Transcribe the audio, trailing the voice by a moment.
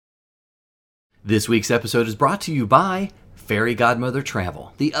This week's episode is brought to you by Fairy Godmother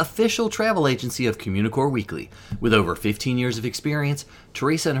Travel, the official travel agency of Communicore Weekly. With over 15 years of experience,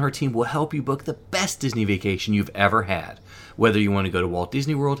 Teresa and her team will help you book the best Disney vacation you've ever had. Whether you want to go to Walt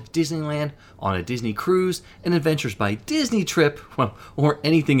Disney World, Disneyland, on a Disney cruise, an Adventures by Disney trip, or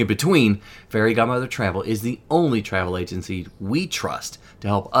anything in between, Fairy Godmother Travel is the only travel agency we trust to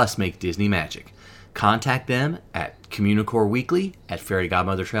help us make Disney magic. Contact them at Communicore Weekly at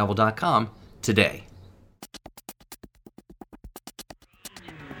fairygodmothertravel.com today.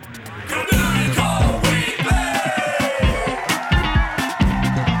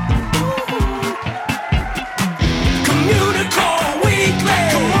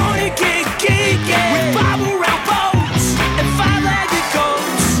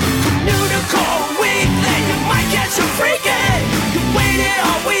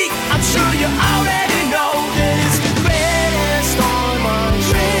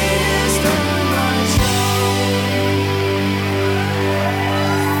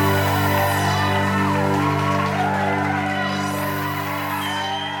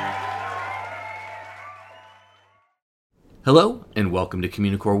 Hello, and welcome to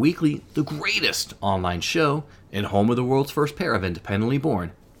Communicore Weekly, the greatest online show and home of the world's first pair of independently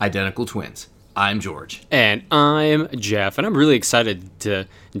born, identical twins. I'm George. And I'm Jeff, and I'm really excited to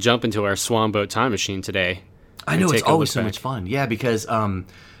jump into our Swan Boat time machine today. I know, it's always so much fun. Yeah, because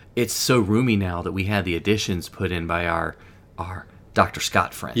it's so roomy now that we had the additions put in by our Dr.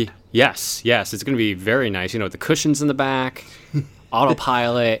 Scott friend. Yes, it's going to be very nice. You know, with the cushions in the back,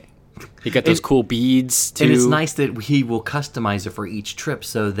 autopilot. You got those cool beads too, and it's nice that he will customize it for each trip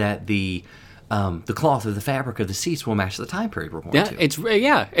so that the cloth or the fabric of the seats will match the time period we're going to. It's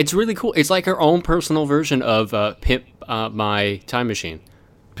really cool. It's like our own personal version of Pimp My Time Machine.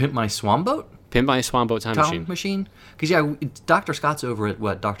 Pimp My Swan Boat? Pimp My Swan Boat Time Machine. Because Dr. Scott's over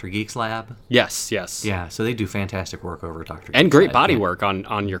at Dr. Geek's lab. Yes. Yeah, so they do fantastic work over at Dr. Geek's and great lab. body work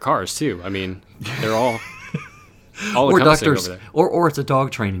on your cars too. I mean, they're all. Or doctors, or it's a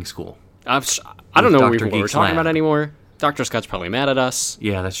dog training school. I don't know what we're talking about anymore. Dr. Scott's probably mad at us.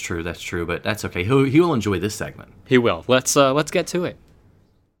 Yeah, that's true, but that's okay. He will enjoy this segment. He will. Let's get to it.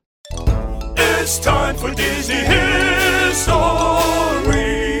 It's time for Disney History.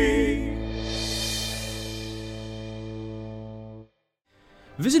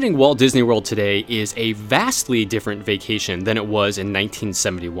 Visiting Walt Disney World today is a vastly different vacation than it was in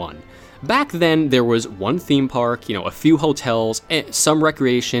 1971. Back then, there was one theme park, a few hotels, some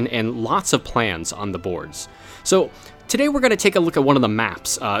recreation, and lots of plans on the boards. So today we're going to take a look at one of the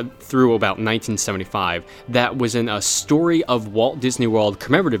maps through about 1975 that was in a Story of Walt Disney World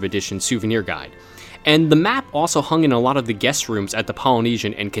Commemorative Edition souvenir guide. And the map also hung in a lot of the guest rooms at the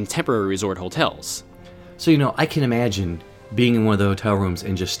Polynesian and Contemporary Resort hotels. So, I can imagine being in one of the hotel rooms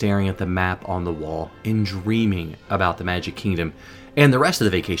and just staring at the map on the wall and dreaming about the Magic Kingdom and the rest of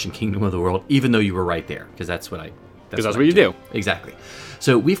the Vacation Kingdom of the world, even though you were right there, because that's what you do. Exactly.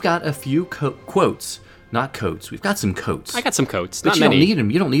 So we've got a few quotes, not coats. We've got some coats. I got some coats, but not you many. Don't need them.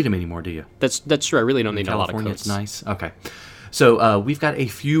 You don't need them anymore, do you? That's true. I really don't need a lot of California, coats. It's nice. Okay. So we've got a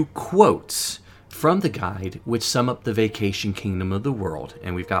few quotes from the guide which sum up the Vacation Kingdom of the world,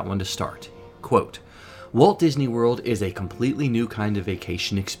 and we've got one to start. Quote, Walt Disney World is a completely new kind of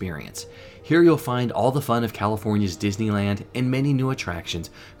vacation experience. Here you'll find all the fun of California's Disneyland and many new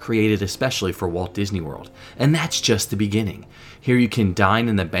attractions created especially for Walt Disney World. And that's just the beginning. Here you can dine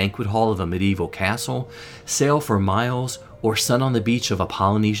in the banquet hall of a medieval castle, sail for miles, or sun on the beach of a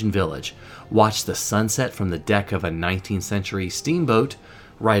Polynesian village, watch the sunset from the deck of a 19th century steamboat,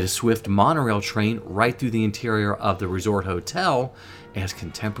 ride a swift monorail train right through the interior of the resort hotel, as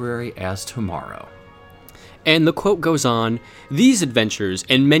contemporary as tomorrow. And the quote goes on, these adventures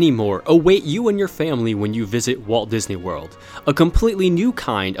and many more await you and your family when you visit Walt Disney World, a completely new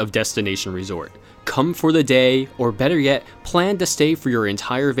kind of destination resort. Come for the day, or better yet, plan to stay for your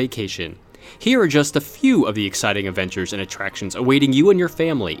entire vacation. Here are just a few of the exciting adventures and attractions awaiting you and your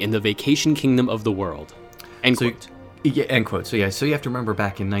family in the Vacation Kingdom of the world. End quote. Yeah, end quote. So you have to remember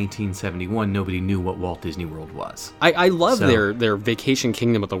back in 1971, nobody knew what Walt Disney World was. I love their Vacation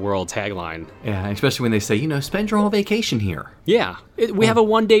Kingdom of the World tagline. Yeah, especially when they say, spend your whole vacation here. Yeah, we have a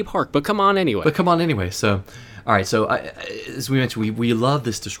one-day park, but come on anyway. So, all right, so as we mentioned, we love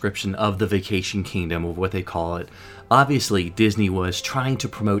this description of the Vacation Kingdom, of what they call it. Obviously, Disney was trying to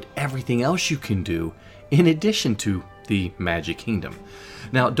promote everything else you can do in addition to the Magic Kingdom.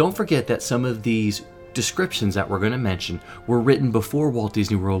 Now, don't forget that some of these descriptions that we're going to mention were written before Walt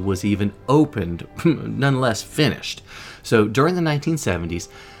Disney World was even opened, nonetheless finished. So during the 1970s,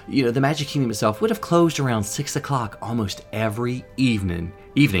 the Magic Kingdom itself would have closed around 6 o'clock almost every evening,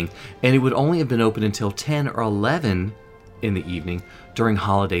 and it would only have been open until 10 or 11 in the evening during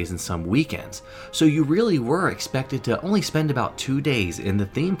holidays and some weekends. So you really were expected to only spend about 2 days in the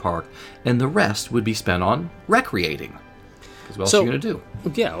theme park, and the rest would be spent on recreating. Because what else are you going to do?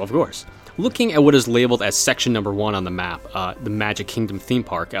 Yeah, of course. Looking at what is labeled as section number 1 on the map, the Magic Kingdom theme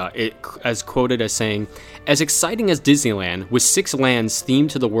park, it is quoted as saying, "As exciting as Disneyland, with 6 lands themed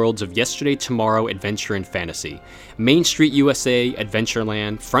to the worlds of yesterday, tomorrow, adventure, and fantasy. Main Street USA,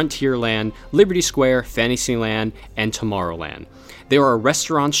 Adventureland, Frontierland, Liberty Square, Fantasyland, and Tomorrowland. There are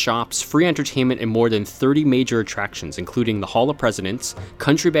restaurants, shops, free entertainment, and more than 30 major attractions, including the Hall of Presidents,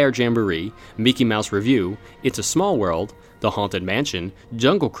 Country Bear Jamboree, Mickey Mouse Revue, It's a Small World, The Haunted Mansion,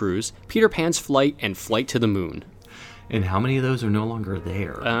 Jungle Cruise, Peter Pan's Flight, and Flight to the Moon." And how many of those are no longer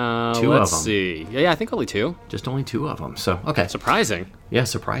there? 2 let's of them. Let's see. Yeah, I think only 2. Just only 2 of them. So, okay. Surprising. Yeah,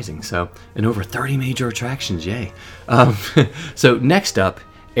 surprising. So, and over 30 major attractions, yay. So next up,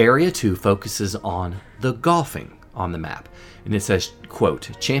 Area 2 focuses on the golfing on the map. And it says,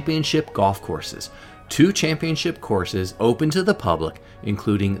 quote, "Championship golf courses. 2 championship courses open to the public,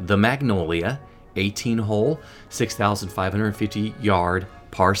 including the Magnolia, 18-hole, 6,550-yard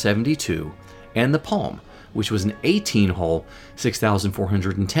par 72, and the Palm, which was an 18-hole,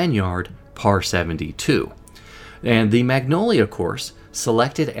 6,410-yard par 72. And the Magnolia course,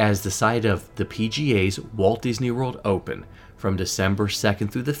 selected as the site of the PGA's Walt Disney World Open from December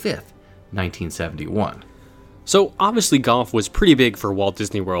 2nd through the 5th, 1971. So obviously golf was pretty big for Walt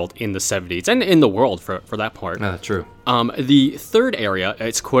Disney World in the 70s, and in the world for that part. True. The third area,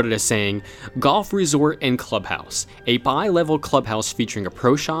 it's quoted as saying, "Golf resort and clubhouse. A bi-level clubhouse featuring a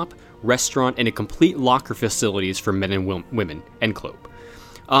pro shop, restaurant, and a complete locker facilities for men and women," end quote.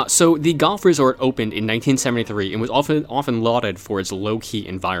 So the golf resort opened in 1973 and was often lauded for its low-key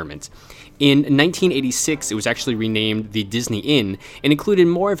environment. In 1986, it was actually renamed the Disney Inn and included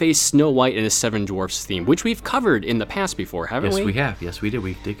more of a Snow White and the Seven Dwarfs theme, which we've covered in the past before, haven't we? Yes, we have. Yes, we did.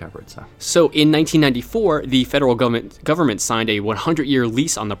 We did cover it. So in 1994, the federal government signed a 100-year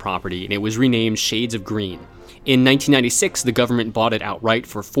lease on the property, and it was renamed Shades of Green. In 1996, the government bought it outright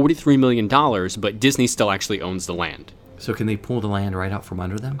for $43 million, but Disney still actually owns the land. So can they pull the land right out from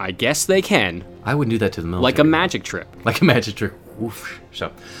under them? I guess they can. I wouldn't do that to the military. Like a magic trick. Like a magic trick. Oof.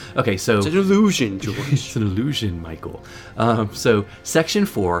 So, okay, so... It's an illusion, George. It's an illusion, Michael. So, Section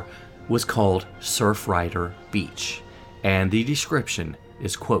 4 was called Surf Rider Beach. And the description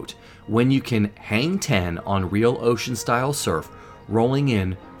is, quote, "When you can hang 10 on real ocean-style surf rolling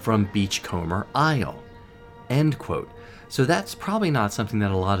in from Beachcomber Isle." End quote. So that's probably not something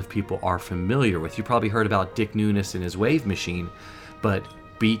that a lot of people are familiar with. You probably heard about Dick Nunis and his wave machine, but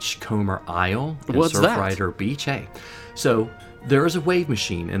Beachcomber Isle and What's Surf that? Rider Beach, hey. So there is a wave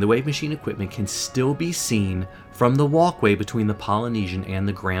machine, and the wave machine equipment can still be seen from the walkway between the Polynesian and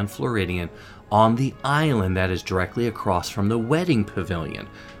the Grand Floridian on the island that is directly across from the wedding pavilion,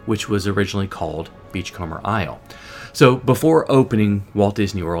 which was originally called Beachcomber Isle. So before opening Walt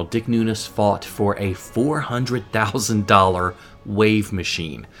Disney World, Dick Nunis fought for a $400,000 wave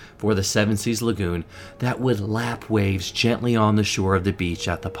machine for the Seven Seas Lagoon that would lap waves gently on the shore of the beach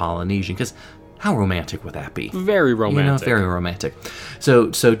at the Polynesian. Because how romantic would that be? Very romantic. Very romantic.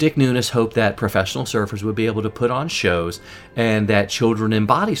 So Dick Nunis hoped that professional surfers would be able to put on shows and that children and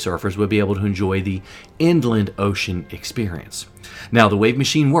body surfers would be able to enjoy the inland ocean experience. Now, the wave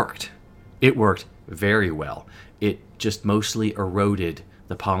machine worked. It worked very well. It just mostly eroded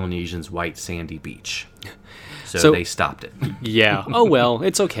the Polynesian's white sandy beach. So they stopped it. Yeah. Oh, well,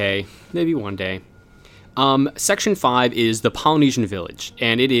 it's okay. Maybe one day. Section 5 is the Polynesian Village,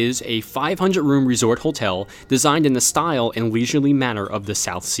 and it is a 500-room resort hotel designed in the style and leisurely manner of the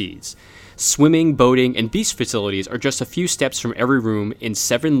South Seas. Swimming, boating, and beach facilities are just a few steps from every room in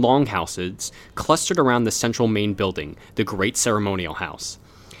 7 longhouses clustered around the central main building, the Great Ceremonial House.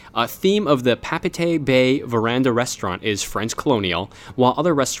 A theme of the Papete Bay Veranda restaurant is French colonial, while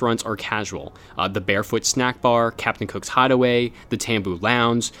other restaurants are casual. The Barefoot Snack Bar, Captain Cook's Hideaway, the Tambu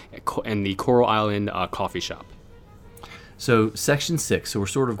Lounge, and the Coral Island Coffee Shop. So Section 6, so we're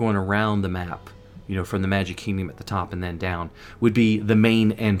sort of going around the map, from the Magic Kingdom at the top and then down, would be the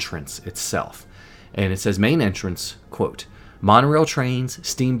main entrance itself. And it says main entrance, quote, "Monorail trains,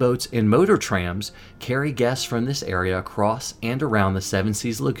 steamboats, and motor trams carry guests from this area across and around the Seven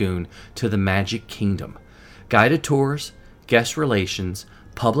Seas Lagoon to the Magic Kingdom. Guided tours, guest relations,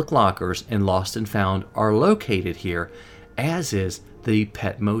 public lockers, and lost and found are located here, as is the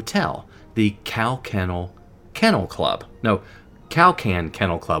Pet Motel, the Cow Can Kennel Club.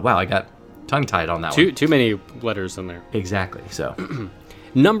 Wow, I got tongue-tied on that one. Too many letters in there. Exactly, so...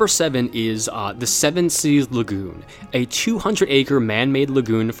 Number 7 is the Seven Seas Lagoon, a 200-acre man-made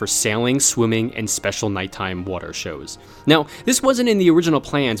lagoon for sailing, swimming, and special nighttime water shows. Now, this wasn't in the original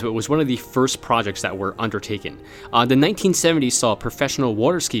plans, but was one of the first projects that were undertaken. The 1970s saw professional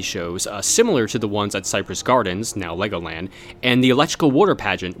water ski shows similar to the ones at Cypress Gardens, now Legoland, and the electrical water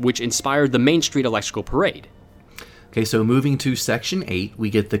pageant, which inspired the Main Street Electrical Parade. Okay, so moving to Section 8, we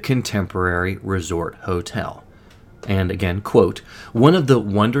get the Contemporary Resort Hotel. And again, quote, one of the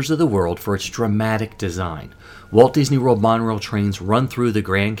wonders of the world for its dramatic design. Walt Disney World monorail trains run through the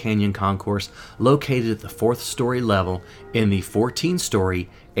Grand Canyon Concourse located at the 4th story level in the 14-story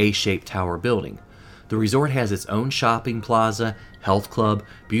A-shaped tower building. The resort has its own shopping plaza, health club,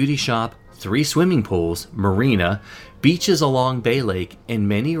 beauty shop, 3 swimming pools, marina, beaches along Bay Lake, and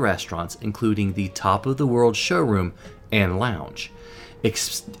many restaurants, including the Top of the World showroom and lounge.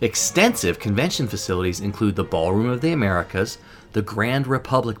 Extensive convention facilities include the Ballroom of the Americas, the Grand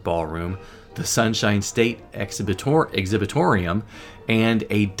Republic Ballroom, the Sunshine State Exhibitorium, and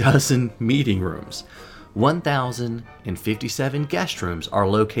a dozen meeting rooms. 1,057 guest rooms are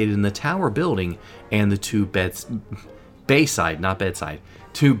located in the Tower building and the 2 Bayside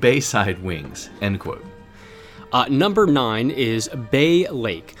wings, end quote. Number 9 is Bay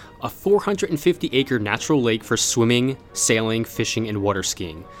Lake, a 450-acre natural lake for swimming, sailing, fishing, and water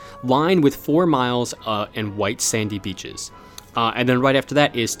skiing, lined with 4 miles and white sandy beaches. And then right after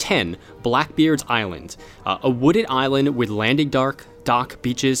that is 10, Blackbeard's Island, a wooded island with landing dock,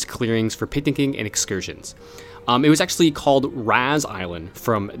 beaches, clearings for picnicking and excursions. It was actually called Raz Island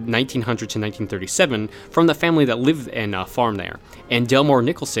from 1900 to 1937 from the family that lived and farmed there. And Delmore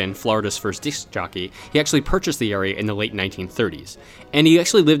Nicholson, Florida's first disc jockey, he actually purchased the area in the late 1930s. And he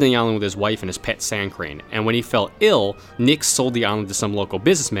actually lived on the island with his wife and his pet sand crane. And when he fell ill, Nick sold the island to some local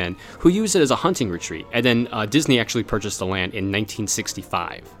businessmen who used it as a hunting retreat. And then Disney actually purchased the land in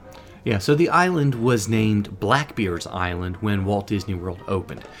 1965. Yeah, so the island was named Blackbeard's Island when Walt Disney World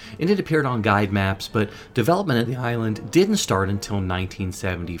opened, and it appeared on guide maps, but development of the island didn't start until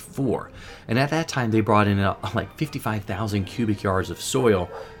 1974. And at that time, they brought in like 55,000 cubic yards of soil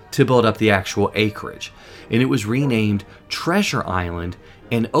to build up the actual acreage. And it was renamed Treasure Island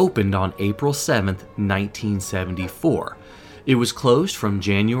and opened on April 7th, 1974. It was closed from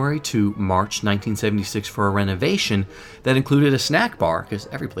January to March 1976 for a renovation that included a snack bar, because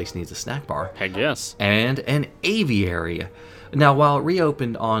every place needs a snack bar. Heck yes. And an aviary. Now, while it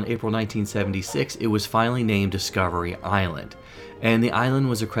reopened on April 1976, it was finally named Discovery Island. And the island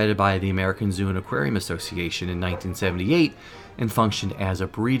was accredited by the American Zoo and Aquarium Association in 1978 and functioned as a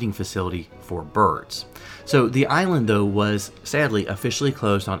breeding facility for birds. So the island, though, was sadly officially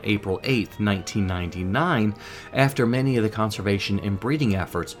closed on April 8th, 1999, after many of the conservation and breeding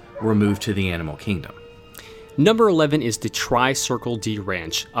efforts were moved to the animal kingdom. Number 11 is the Tri-Circle D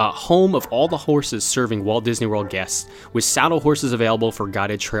Ranch, home of all the horses serving Walt Disney World guests, with saddle horses available for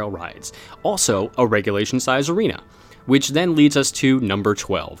guided trail rides. Also, a regulation-size arena. Which then leads us to number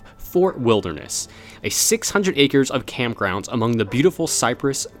 12, Fort Wilderness, a 600 acres of campgrounds among the beautiful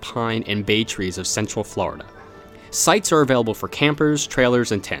cypress, pine, and bay trees of Central Florida. Sites are available for campers,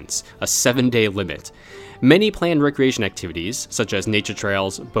 trailers, and tents, a 7-day limit. Many planned recreation activities, such as nature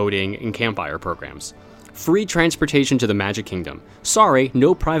trails, boating, and campfire programs. Free transportation to the Magic Kingdom. Sorry,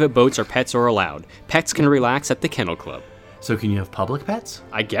 no private boats or pets are allowed. Pets can relax at the Kennel Club. So can you have public pets?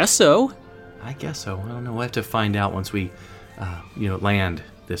 I guess so. I guess so. I don't know. We'll have to find out once we, land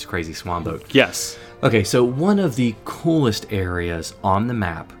this crazy swan boat. Yes. Okay, so one of the coolest areas on the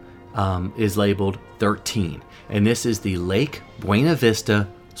map is labeled 13, and this is the Lake Buena Vista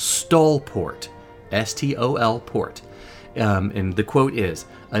Stol Port, S-T-O-L Port. And the quote is,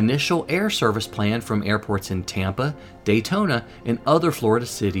 initial air service planned from airports in Tampa, Daytona, and other Florida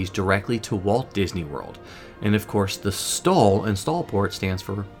cities directly to Walt Disney World. And of course, the STOL in Stolport stands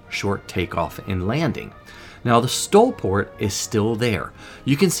for short takeoff and landing. Now, the Stolport is still there.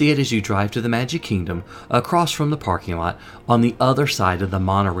 You can see it as you drive to the Magic Kingdom across from the parking lot on the other side of the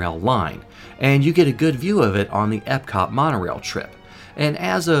monorail line. And you get a good view of it on the Epcot monorail trip. And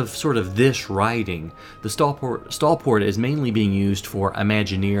as of sort of this writing, the Stolport is mainly being used for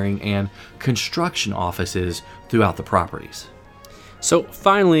Imagineering and construction offices throughout the properties. So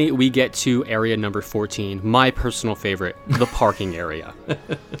finally, we get to area number 14, my personal favorite, the parking area.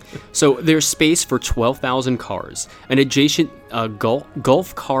 So there's space for 12,000 cars. An adjacent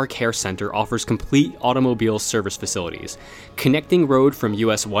Gulf Car Care Center offers complete automobile service facilities, connecting road from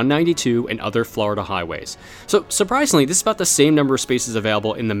US 192 and other Florida highways. So surprisingly, this is about the same number of spaces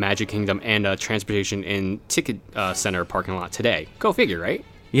available in the Magic Kingdom and Transportation and Ticket Center parking lot today. Go figure, right?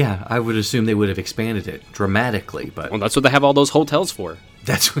 Yeah, I would assume they would have expanded it dramatically, but... Well, that's what they have all those hotels for.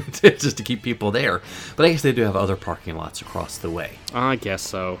 That's just to keep people there. But I guess they do have other parking lots across the way. I guess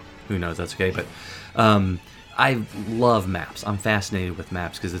so. Who knows? That's okay. But I love maps. I'm fascinated with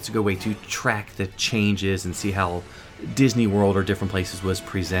maps because it's a good way to track the changes and see how Disney World or different places was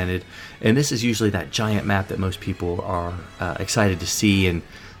presented. And this is usually that giant map that most people are excited to see. And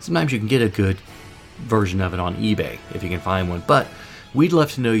sometimes you can get a good version of it on eBay if you can find one. But we'd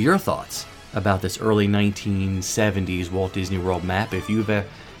love to know your thoughts about this early 1970s Walt Disney World map. If you've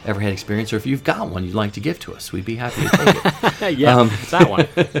ever had experience, or if you've got one you'd like to give to us, we'd be happy to take it. Yeah, it's that one.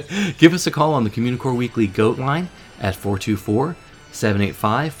 Give us a call on the Communicore Weekly GOAT line at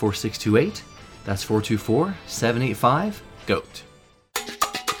 424-785-4628. That's 424-785-GOAT.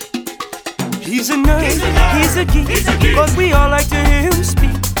 He's a nerd, he's a geek, but we all like to hear him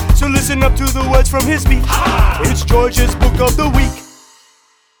speak. So listen up to the words from his speech. It's George's Book of the Week.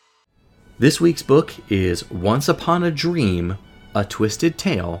 This week's book is Once Upon a Dream, A Twisted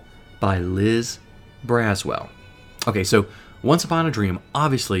Tale by Liz Braswell. Okay, so Once Upon a Dream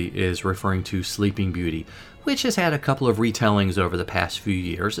obviously is referring to Sleeping Beauty, which has had a couple of retellings over the past few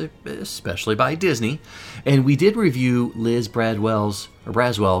years, especially by Disney. And we did review Liz Braswell's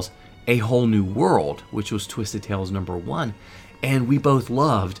A Whole New World, which was Twisted Tales #1, and we both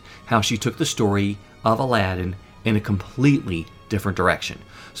loved how she took the story of Aladdin in a completely different direction.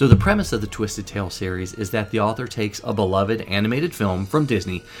 So the premise of the Twisted Tale series is that the author takes a beloved animated film from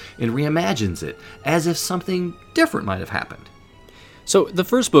Disney and reimagines it as if something different might have happened. So the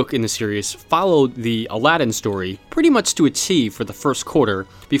first book in the series followed the Aladdin story pretty much to a T for the first quarter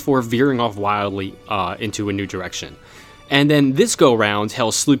before veering off wildly into a new direction. And then this go-round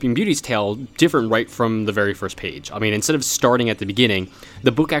tells Sleeping Beauty's tale different right from the very first page. I mean, instead of starting at the beginning,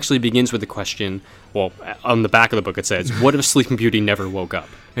 the book actually begins with the question, well, on the back of the book it says, what if Sleeping Beauty never woke up?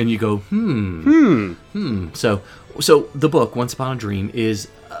 And you go, So the book, Once Upon a Dream, is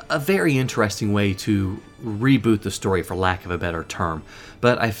a very interesting way to reboot the story, for lack of a better term.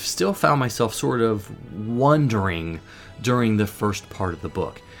 But I've still found myself sort of wondering during the first part of the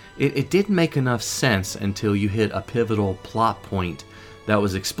book. It didn't make enough sense until you hit a pivotal plot point that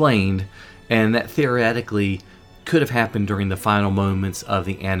was explained, and that theoretically could have happened during the final moments of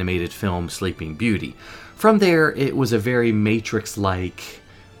the animated film Sleeping Beauty. From there, it was a very Matrix-like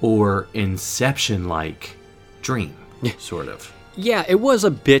or Inception-like dream, sort of. Yeah, it was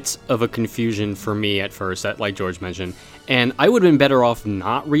a bit of a confusion for me at first, like George mentioned. And I would have been better off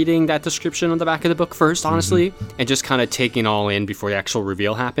not reading that description on the back of the book first, honestly, and just kind of taking all in before the actual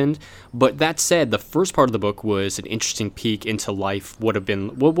reveal happened. But that said, the first part of the book was an interesting peek into life what it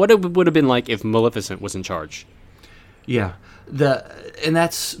would have been like if Maleficent was in charge. Yeah, and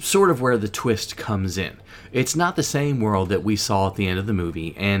that's sort of where the twist comes in. It's not the same world that we saw at the end of the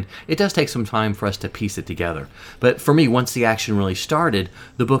movie, and it does take some time for us to piece it together. But for me, once the action really started,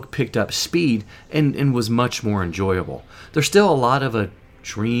 the book picked up speed and was much more enjoyable. There's still a lot of a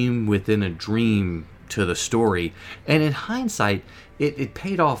dream within a dream to the story, and in hindsight, it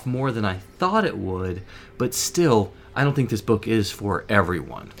paid off more than I thought it would, but still, I don't think this book is for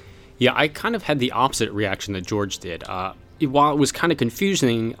everyone. Yeah, I kind of had the opposite reaction that George did. While it was kind of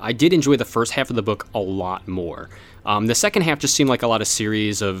confusing, I did enjoy the first half of the book a lot more. The second half just seemed like a lot of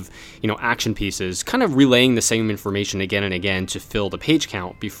series of, action pieces, kind of relaying the same information again and again to fill the page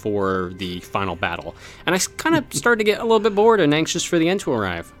count before the final battle. And I kind of started to get a little bit bored and anxious for the end to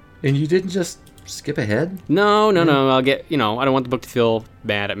arrive. And you didn't just skip ahead? No. I'll get, I don't want the book to feel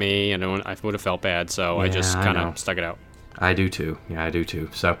bad at me. I would have felt bad, so I just kind of stuck it out. I do too. Yeah, I do too.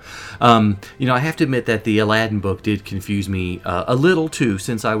 So, I have to admit that the Aladdin book did confuse me a little too,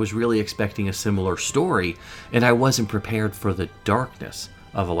 since I was really expecting a similar story, and I wasn't prepared for the darkness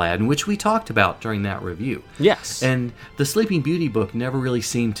of Aladdin, which we talked about during that review. Yes. And the Sleeping Beauty book never really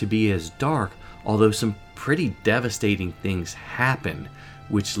seemed to be as dark, although some pretty devastating things happened,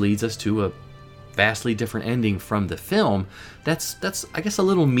 which leads us to a vastly different ending from the film. That's I guess a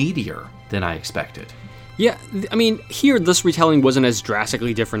little meatier than I expected. Yeah, I mean, here this retelling wasn't as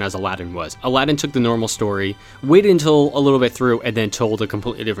drastically different as Aladdin was. Aladdin took the normal story, waited until a little bit through, and then told a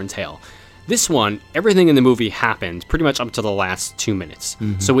completely different tale. This one, everything in the movie happened pretty much up to the last 2 minutes.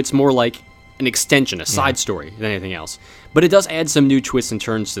 So it's more like an extension, a side story than anything else. But it does add some new twists and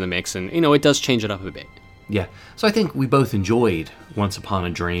turns to the mix, and, it does change it up a bit. Yeah, so I think we both enjoyed Once Upon a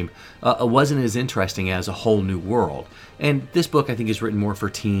Dream. It wasn't as interesting as A Whole New World. And this book, I think, is written more for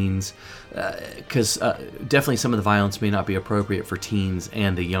teens, because definitely some of the violence may not be appropriate for teens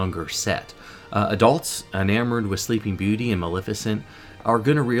and the younger set. Adults enamored with Sleeping Beauty and Maleficent are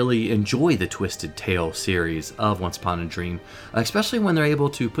going to really enjoy the Twisted Tale series of Once Upon a Dream, especially when they're able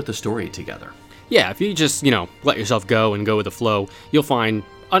to put the story together. Yeah, if you just, let yourself go and go with the flow, you'll find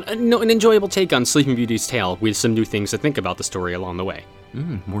an enjoyable take on Sleeping Beauty's tale with some new things to think about the story along the way.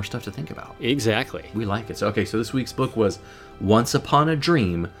 More stuff to think about. Exactly. We like it. So this week's book was Once Upon a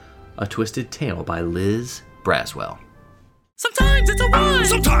Dream, A Twisted Tale by Liz Braswell. Sometimes it's a 1,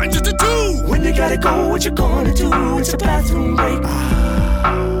 sometimes it's a 2. When you gotta go, what you gonna do? It's a bathroom break.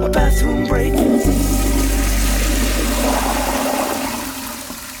 A bathroom break.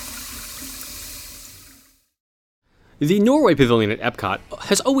 The Norway Pavilion at Epcot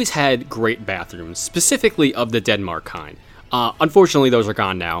has always had great bathrooms, specifically of the Denmark kind. Unfortunately, those are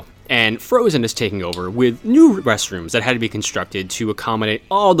gone now, and Frozen is taking over with new restrooms that had to be constructed to accommodate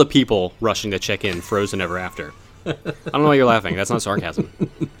all the people rushing to check in Frozen Ever After. I don't know why you're laughing. That's not sarcasm.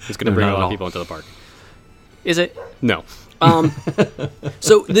 It's going to bring a lot of people into the park. Is it? No.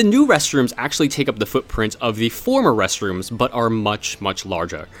 So the new restrooms actually take up the footprint of the former restrooms, but are much, much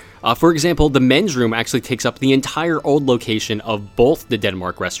larger. For example, the men's room actually takes up the entire old location of both the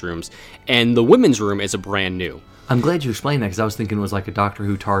Denmark restrooms, and the women's room is a brand new. I'm glad you explained that because I was thinking it was like a Doctor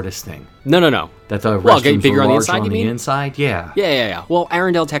Who TARDIS thing. No. That the Well, restrooms getting bigger were on the larger inside, on you the mean? inside? Yeah. Yeah. Well,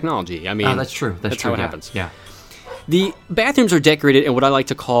 Arendelle technology. I mean, Oh, that's true. That's true. how it Yeah. happens. Yeah. The bathrooms are decorated in what I like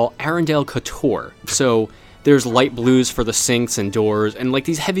to call Arendelle couture. So there's light blues for the sinks and doors, and like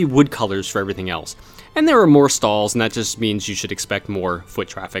these heavy wood colors for everything else. And there are more stalls, and that just means you should expect more foot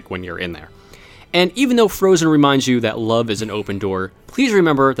traffic when you're in there. And even though Frozen reminds you that love is an open door, please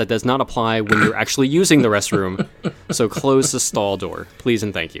remember that does not apply when you're actually using the restroom. So close the stall door, please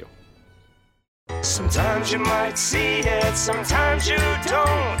and thank you. Sometimes you might see it, sometimes you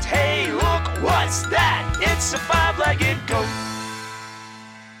don't. Hey, look, what's that? It's a 5-legged goat.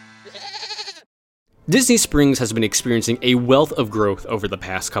 Disney Springs has been experiencing a wealth of growth over the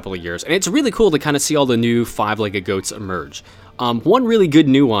past couple of years, and it's really cool to kind of see all the new 5-legged goats emerge. One really good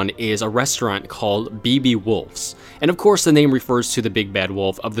new one is a restaurant called BB Wolf's, and of course the name refers to the Big Bad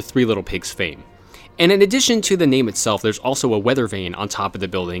Wolf of the Three Little Pigs fame. And in addition to the name itself, there's also a weather vane on top of the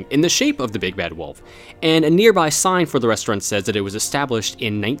building in the shape of the Big Bad Wolf. And a nearby sign for the restaurant says that it was established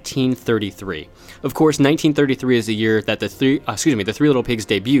in 1933. Of course, 1933 is the year that the Three Little Pigs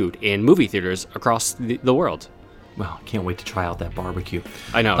debuted in movie theaters across the world. Well, can't wait to try out that barbecue.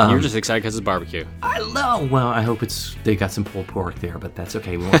 I know, you're just excited because it's barbecue. I know. Well, I hope they got some pulled pork there, but that's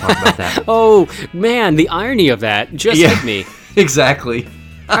okay. We won't talk about that. Oh, man, the irony of that just hit me. Exactly.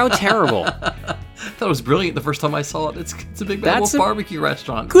 How terrible. I thought it was brilliant the first time I saw it. It's a Big Bad Wolf barbecue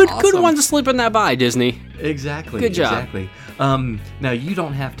restaurant. Good Awesome. one to slip in that by, Disney. Exactly. Good job. Exactly. Now, you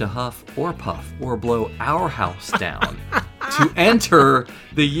don't have to huff or puff or blow our house down to enter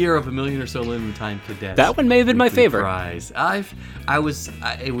the Year of a Million or So Limited Time Cadets. That one may have been my weekly favorite. Prize.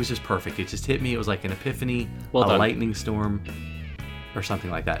 It was just perfect. It just hit me. It was like an epiphany, Well done. lightning storm, or something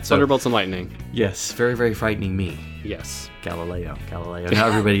like that. So, Thunderbolts and lightning. yes, very, very frightening me. Yes. Galileo. Now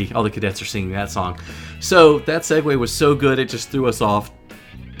all the cadets are singing that song. So that segue was so good, it just threw us off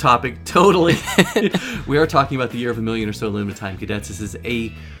topic totally. We are talking about the Year of a Million or So Limited Time Cadets. This is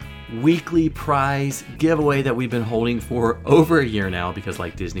a weekly prize giveaway that we've been holding for over a year now because,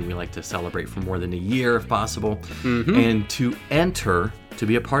 like Disney, we like to celebrate for more than a year if possible. And to enter, to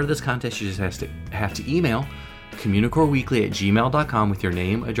be a part of this contest, you just have to email communicoreweekly@gmail.com with your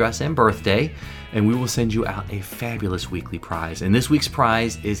name, address, and birthday, and we will send you out a fabulous weekly prize. And this week's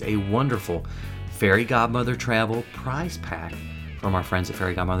prize is a wonderful Fairy Godmother Travel prize pack from our friends at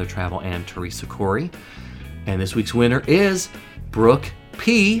Fairy Godmother Travel and Teresa Corey. And this week's winner is Brooke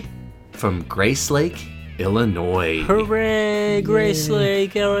P. from Grace Lake, Illinois. Hooray, Grace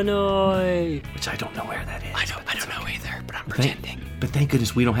Lake, Illinois. Which I don't know where that is. I don't know either, but I'm pretending. But thank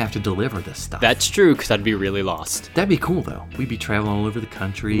goodness we don't have to deliver this stuff. That's true, because I'd be really lost. That'd be cool, though. We'd be traveling all over the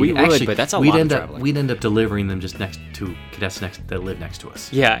country. We would, but that's a lot of traveling. We'd end up delivering them just next to cadets that live next to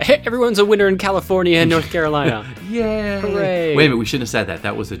us. Yeah, everyone's a winner in California and North Carolina. Yay! Hooray! Wait a minute, we shouldn't have said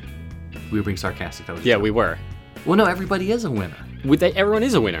that. We were being sarcastic. That was Yeah, we were. Well, no, everybody is a winner Everyone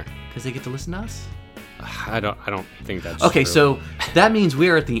is a winner. because they get to listen to us. I don't think that's Okay, true. so that means we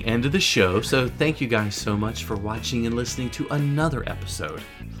are at the end of the show. So thank you guys so much for watching and listening to another episode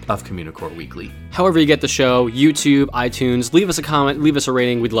of Communicore Weekly. However you get the show, YouTube, iTunes, leave us a comment, leave us a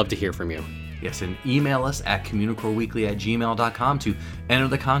rating. We'd love to hear from you. Yes, and email us at communicoreweekly@gmail.com to enter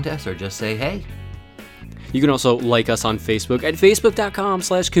the contest or just say hey. You can also like us on Facebook at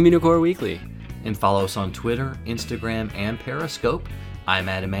facebook.com/CommunicoreWeekly. And follow us on Twitter, Instagram, and Periscope. I'm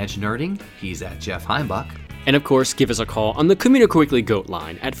at Imaginerding. He's at Jeff Heimbach. And of course, give us a call on the Communicore Weekly Goat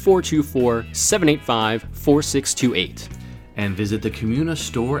line at 424-785-4628. And visit the Communa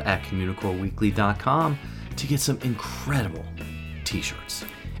store at communicoreweekly.com to get some incredible t-shirts.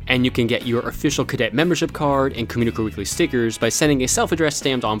 And you can get your official cadet membership card and Communicore Weekly stickers by sending a self-addressed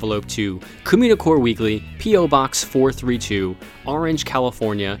stamped envelope to Communicore Weekly, P.O. Box 432, Orange,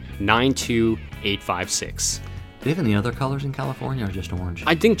 California, 92856. Do they have any other colors in California or just orange?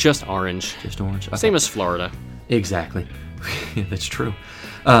 I think just orange. Just orange? Okay. Same as Florida. Exactly. That's true.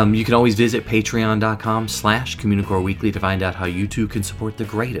 You can always visit patreon.com/Communicore Weekly to find out how you too can support the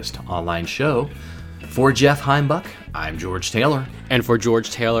greatest online show. For Jeff Heimbuck, I'm George Taylor. And for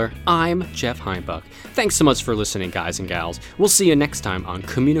George Taylor, I'm Jeff Heimbuck. Thanks so much for listening, guys and gals. We'll see you next time on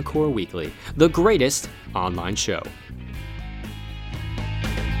Communicore Weekly, the greatest online show.